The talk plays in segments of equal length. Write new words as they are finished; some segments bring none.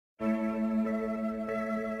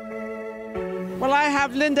Well, I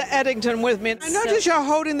have Linda Eddington with me. I notice you're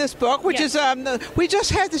holding this book, which is, we just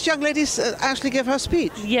had this young lady actually give her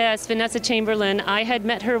speech. Yes, Vanessa Chamberlin. I had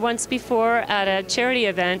met her once before at a charity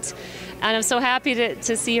event, and I'm so happy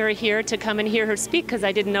to see her here, to come and hear her speak, because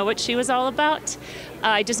I didn't know what she was all about.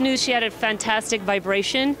 I just knew she had a fantastic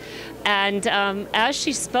vibration, and as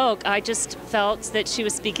she spoke, I just felt that she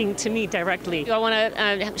was speaking to me directly. I want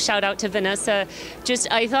to shout out to Vanessa.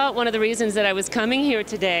 I thought one of the reasons that I was coming here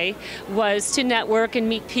today was to network and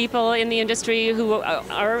meet people in the industry who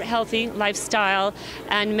are healthy lifestyle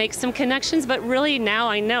and make some connections, but really now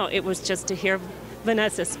I know it was just to hear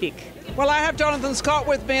Vanessa speak. Well, I have Jonathan Scott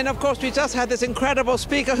with me, and of course we just had this incredible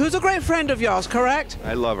speaker who's a great friend of yours, correct?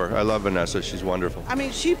 I love her. I love Vanessa. She's wonderful. I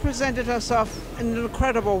mean, she presented herself in an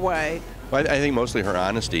incredible way. I think mostly her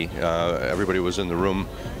honesty. Everybody was in the room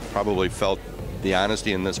probably felt the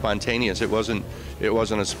honesty and the spontaneous. It wasn't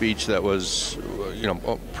a speech that was,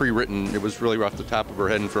 pre-written. It was really off the top of her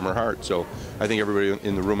head and from her heart. So I think everybody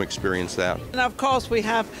in the room experienced that. And of course we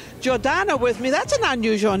have Jordana with me. That's an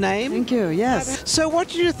unusual name. Thank you, yes. So what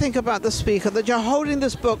did you think about the speaker, that you're holding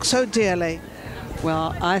this book so dearly?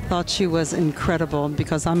 Well, I thought she was incredible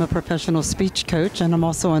because I'm a professional speech coach and I'm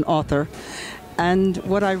also an author. And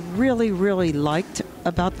what I really, really liked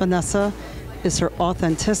about Vanessa is her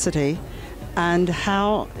authenticity and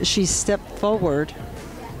how she stepped forward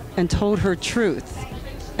and told her truth.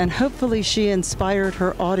 And hopefully she inspired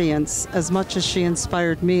her audience as much as she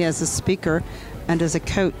inspired me as a speaker and as a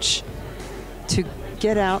coach to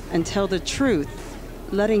get out and tell the truth,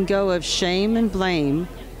 letting go of shame and blame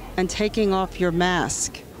and taking off your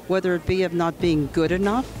mask, whether it be of not being good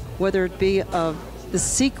enough, whether it be of the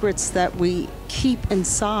secrets that we keep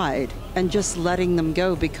inside and just letting them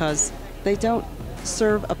go because they don't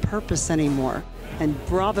serve a purpose anymore. And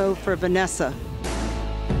bravo for Vanessa.